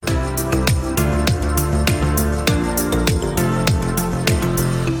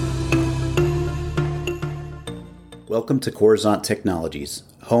Welcome to Coruzant Technologies,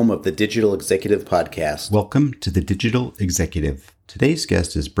 home of the Digital Executive Podcast. Welcome to the Digital Executive. Today's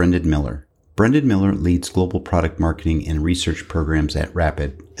guest is Brendan Miller. Brendan Miller leads global product marketing and research programs at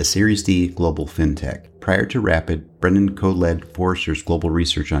Rapyd, a Series D global FinTech. Prior to Rapyd, Brendan co-led Forrester's global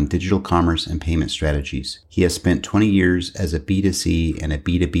research on digital commerce and payment strategies. He has spent 20 years as a B2C and a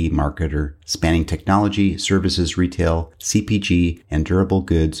B2B marketer, spanning technology, services, retail, CPG, and durable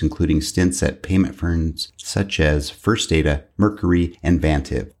goods, including stints at payment firms such as First Data, Mercury, and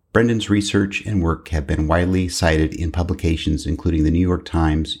Vantiv. Brendan's research and work have been widely cited in publications including the New York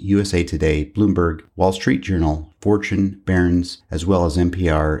Times, USA Today, Bloomberg, Wall Street Journal, Fortune, Barron's, as well as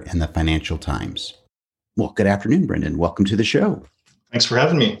NPR and the Financial Times. Well, good afternoon, Brendan. Welcome to the show. Thanks for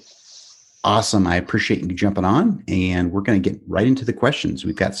having me. Awesome. I appreciate you jumping on, and we're going to get right into the questions.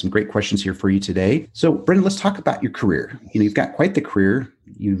 We've got some great questions here for you today. So, Brendan, let's talk about your career. You've got quite the career.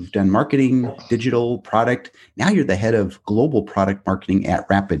 You've done marketing, digital, product. Now you're the head of global product marketing at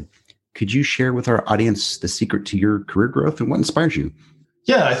Rapyd. Could you share with our audience the secret to your career growth and what inspires you?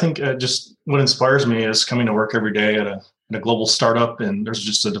 Yeah, I think just what inspires me is coming to work every day at a global startup, and there's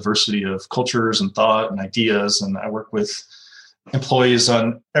just a diversity of cultures and thought and ideas. And I work with employees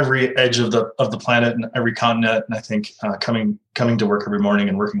on every edge of the planet and every continent. And I think coming to work every morning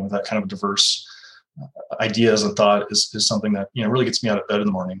and working with that kind of diverse ideas and thought is something that really gets me out of bed in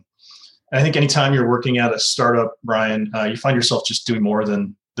the morning. And I think anytime you're working at a startup, Brian, you find yourself just doing more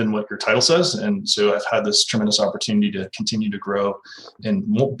than what your title says. And so I've had this tremendous opportunity to continue to grow and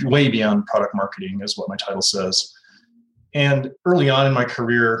way beyond product marketing is what my title says. And early on in my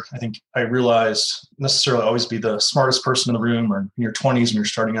career, I think I realized necessarily always be the smartest person in the room, or in your 20s when you're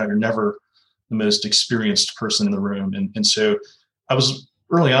starting out, you're never the most experienced person in the room. And so I was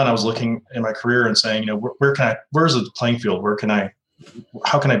looking in my career and saying, where's the playing field?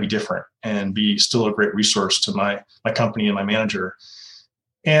 How can I be different and be still a great resource to my company and my manager?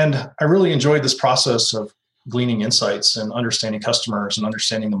 And I really enjoyed this process of gleaning insights and understanding customers and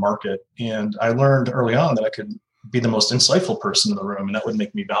understanding the market. And I learned early on that I could be the most insightful person in the room, and that would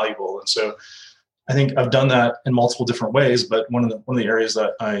make me valuable. And so I think I've done that in multiple different ways. But one of the areas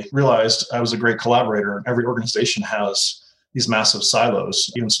that I realized I was a great collaborator, and every organization has these massive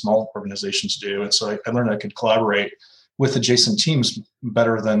silos, even small organizations do. And so I learned I could collaborate with adjacent teams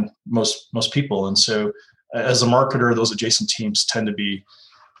better than most people. And so as a marketer, those adjacent teams tend to be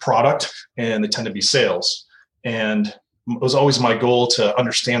product and they tend to be sales. And it was always my goal to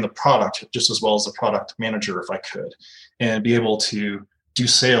understand the product just as well as the product manager if I could, and be able to do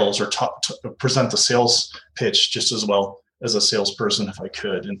sales or present the sales pitch just as well as a salesperson if I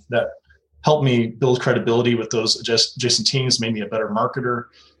could. And that helped me build credibility with those adjacent teams, made me a better marketer.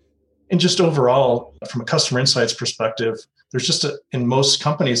 And just overall, from a customer insights perspective, in most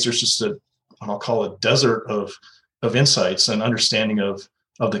companies, there's just I'll call it desert of insights and understanding of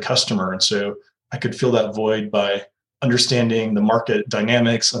the customer. And so I could fill that void by understanding the market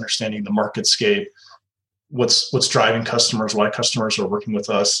dynamics, understanding the marketscape, what's driving customers, why customers are working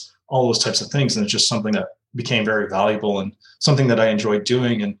with us, all those types of things. And it's just something that became very valuable and something that I enjoyed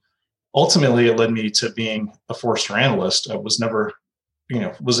doing. And ultimately, it led me to being a Forrester analyst. I was never,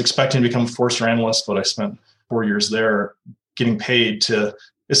 was expecting to become a Forrester analyst, but I spent 4 years there getting paid to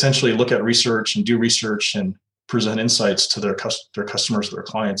essentially look at research and do research and present insights to their customers, their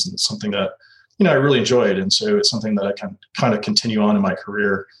clients. And it's something that, I really enjoyed. And so it's something that I can kind of continue on in my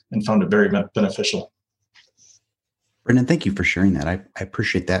career and found it very beneficial. Brendan, thank you for sharing that. I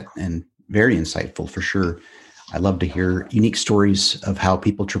appreciate that and very insightful for sure. I love to hear unique stories of how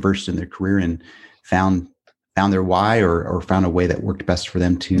people traversed in their career and found their why or found a way that worked best for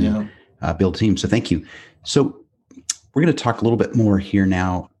them to build teams. So thank you. So we're going to talk a little bit more here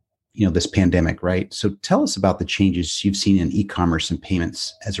now, this pandemic, right? So tell us about the changes you've seen in e-commerce and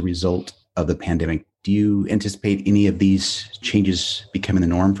payments as a result of the pandemic. Do you anticipate any of these changes becoming the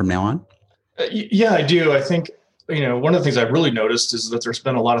norm from now on? Yeah, I do. I think, one of the things I've really noticed is that there's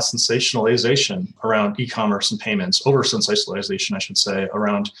been a lot of sensationalization around e-commerce and payments, over sensationalization, I should say,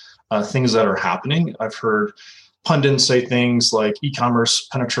 around things that are happening. I've heard pundits say things like e-commerce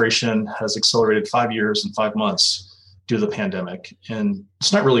penetration has accelerated 5 years and 5 months due to the pandemic. And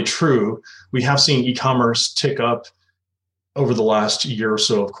it's not really true. We have seen e-commerce tick up over the last year or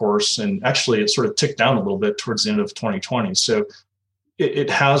so, of course, and actually it sort of ticked down a little bit towards the end of 2020. So it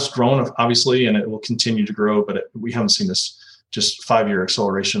has grown, obviously, and it will continue to grow, but we haven't seen this just 5-year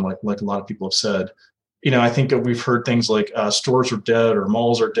acceleration like a lot of people have said. I think we've heard things like stores are dead or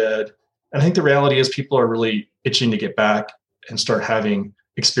malls are dead. And I think the reality is people are really itching to get back and start having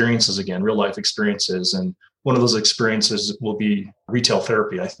experiences again, real life experiences. And one of those experiences will be retail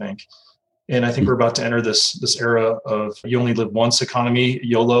therapy, I think. And I think we're about to enter this era of you only live once economy,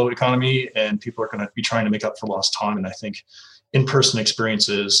 YOLO economy, and people are going to be trying to make up for lost time. And I think in-person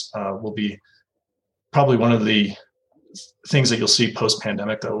experiences will be probably one of the things that you'll see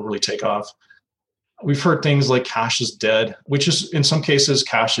post-pandemic that will really take off. We've heard things like cash is dead, which is in some cases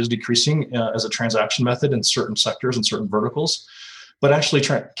cash is decreasing as a transaction method in certain sectors and certain verticals. But actually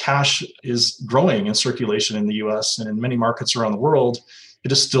cash is growing in circulation in the US and in many markets around the world.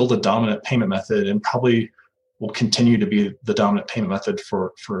 It is still the dominant payment method and probably will continue to be the dominant payment method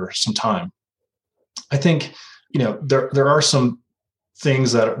for some time. I think, there are some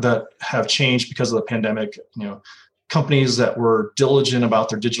things that have changed because of the pandemic. Companies that were diligent about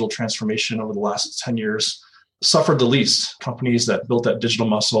their digital transformation over the last 10 years suffered the least. Companies that built that digital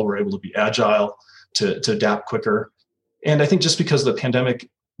muscle were able to be agile, to adapt quicker. And I think just because the pandemic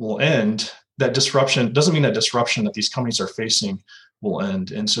will end, that disruption doesn't mean that disruption that these companies are facing will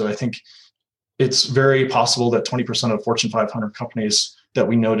end. And so I think it's very possible that 20% of Fortune 500 companies that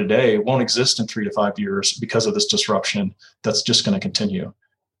we know today won't exist in 3 to 5 years because of this disruption that's just going to continue.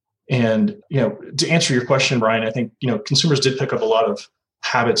 And, to answer your question, Brian, I think, consumers did pick up a lot of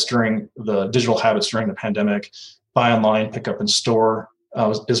habits during the digital habits during the pandemic. Buy online, pick up in store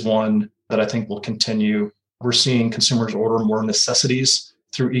is one that I think will continue. We're seeing consumers order more necessities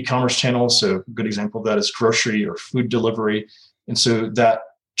through e-commerce channels. So a good example of that is grocery or food delivery. And so that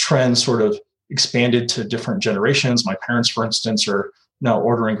trend sort of expanded to different generations. My parents, for instance, are now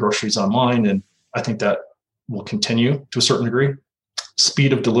ordering groceries online. And I think that will continue to a certain degree.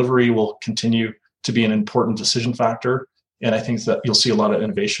 Speed of delivery will continue to be an important decision factor. And I think that you'll see a lot of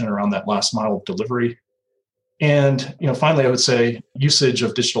innovation around that last mile of delivery. And, finally, I would say usage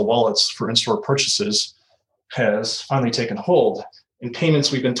of digital wallets for in-store purchases has finally taken hold. In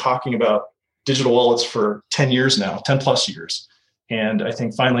payments, we've been talking about digital wallets for 10 years now, 10 plus years. And I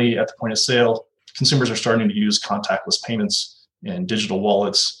think finally at the point of sale, consumers are starting to use contactless payments and digital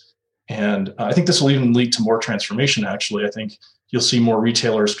wallets. And I think this will even lead to more transformation, actually. I think you'll see more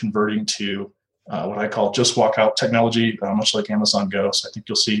retailers converting to what I call just walk out technology, much like Amazon Go. So I think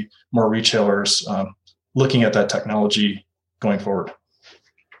you'll see more retailers looking at that technology going forward.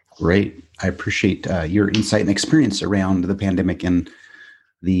 Great. I appreciate your insight and experience around the pandemic and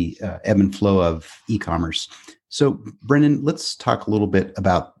the ebb and flow of e-commerce. So, Brendan, let's talk a little bit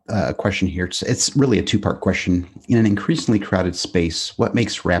about a question here. It's really a two-part question. In an increasingly crowded space, what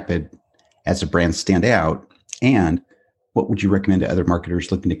makes Rapyd as a brand stand out? And what would you recommend to other marketers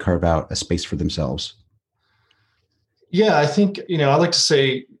looking to carve out a space for themselves? Yeah, I think, I like to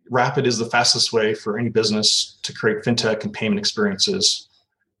say Rapyd is the fastest way for any business to create FinTech and payment experiences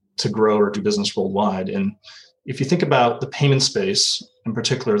to grow or do business worldwide. And if you think about the payment space in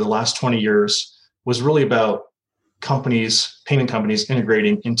particular, the last 20 years was really about payment companies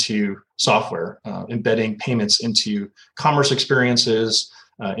integrating into software, embedding payments into commerce experiences,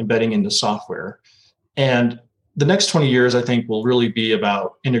 embedding into software. And the next 20 years, I think, will really be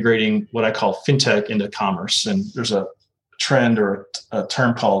about integrating what I call FinTech into commerce. And there's a trend or a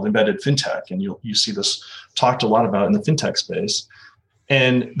term called embedded FinTech. And you see this talked a lot about in the FinTech space.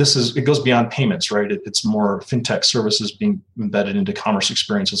 And it goes beyond payments, right? It's more FinTech services being embedded into commerce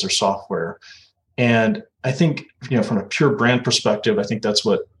experiences or software. And I think, from a pure brand perspective, I think that's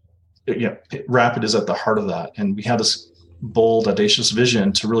what, Rapyd is at the heart of that. And we have this bold, audacious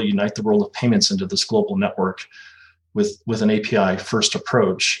vision to really unite the world of payments into this global network with an API first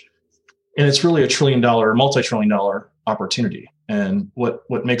approach. And it's really a multi-trillion dollar opportunity. And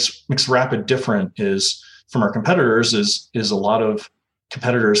what makes Rapyd different is from our competitors is a lot of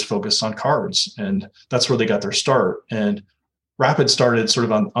competitors focus on cards, and that's where they got their start. And Rapyd started sort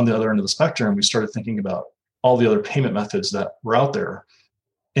of on the other end of the spectrum. We started thinking about all the other payment methods that were out there.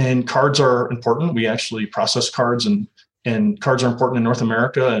 And cards are important. We actually process cards, and cards are important in North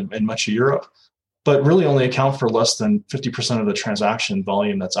America and much of Europe, but really only account for less than 50% of the transaction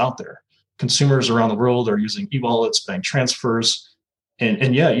volume that's out there. Consumers around the world are using e-wallets, bank transfers,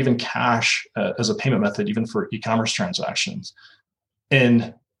 and even cash as a payment method, even for e-commerce transactions.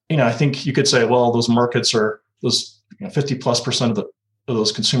 And, I think you could say, well, those markets are those 50+% of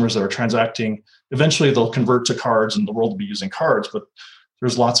those consumers that are transacting. Eventually they'll convert to cards and the world will be using cards, but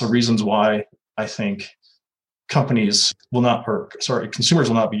there's lots of reasons why I think consumers will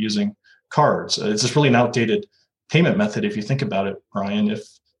not be using cards. It's just really an outdated payment method. If you think about it, Brian,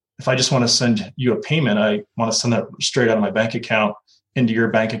 if I just want to send you a payment, I want to send that straight out of my bank account into your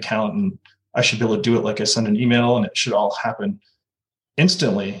bank account, and I should be able to do it like I send an email, and it should all happen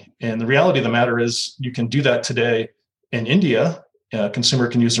instantly. And the reality of the matter is you can do that today in India. A consumer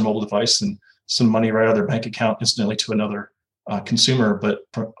can use their mobile device and send money right out of their bank account instantly to another consumer, but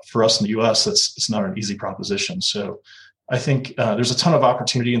for us in the US, it's not an easy proposition. So I think there's a ton of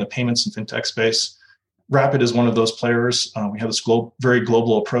opportunity in the payments and fintech space. Rapyd is one of those players. We have this very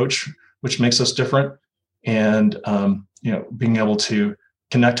global approach, which makes us different. And being able to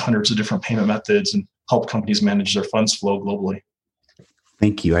connect hundreds of different payment methods and help companies manage their funds flow globally.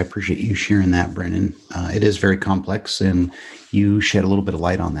 Thank you. I appreciate you sharing that, Brendan. It is very complex, and you shed a little bit of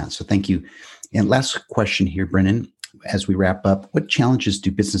light on that. So thank you. And last question here, Brendan, as we wrap up, what challenges do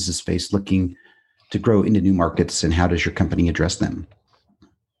businesses face looking to grow into new markets, and how does your company address them?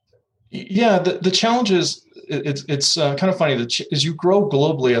 Yeah, the challenge is, it's kind of funny that as you grow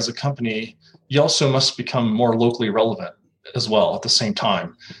globally as a company, you also must become more locally relevant as well at the same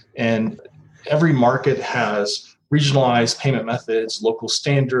time. And every market has regionalized payment methods, local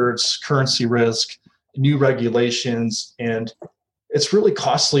standards, currency risk, new regulations, and it's really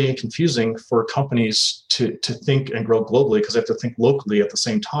costly and confusing for companies to think and grow globally because they have to think locally at the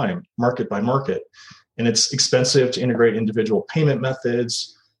same time, market by market. And it's expensive to integrate individual payment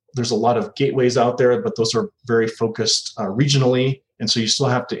methods. There's a lot of gateways out there, but those are very focused regionally. And so you still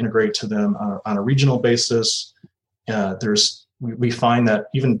have to integrate to them on a regional basis. We find that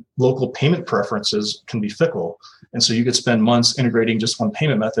even local payment preferences can be fickle. And so you could spend months integrating just one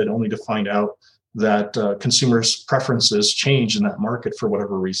payment method only to find out that consumers' preferences change in that market for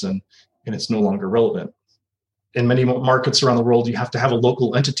whatever reason, and it's no longer relevant. In many markets around the world, you have to have a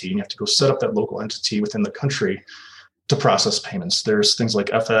local entity, and you have to go set up that local entity within the country to process payments. There's things like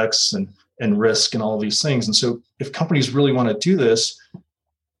FX and risk and all of these things. And so if companies really want to do this,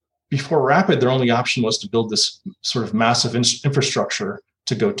 before Rapyd, their only option was to build this sort of massive infrastructure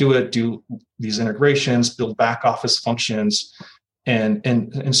to go do it, do these integrations, build back office functions. And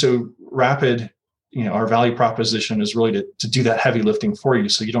so Rapyd, our value proposition is really to do that heavy lifting for you.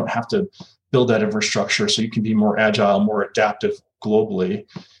 So you don't have to build that infrastructure, so you can be more agile, more adaptive globally.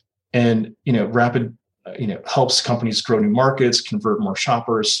 And, Rapyd, helps companies grow new markets, convert more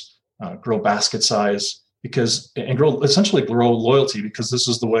shoppers, grow basket size, essentially grow loyalty, because this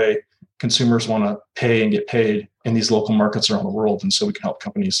is the way consumers want to pay and get paid in these local markets around the world. And so we can help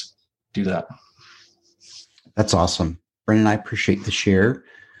companies do that. That's awesome. Brendan, I appreciate the share.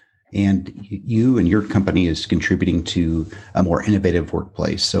 And you and your company is contributing to a more innovative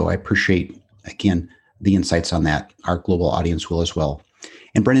workplace. So I appreciate, again, the insights on that. Our global audience will as well.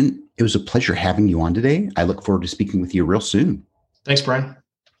 And Brendan, it was a pleasure having you on today. I look forward to speaking with you real soon. Thanks, Brian.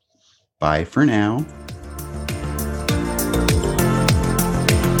 Bye for now.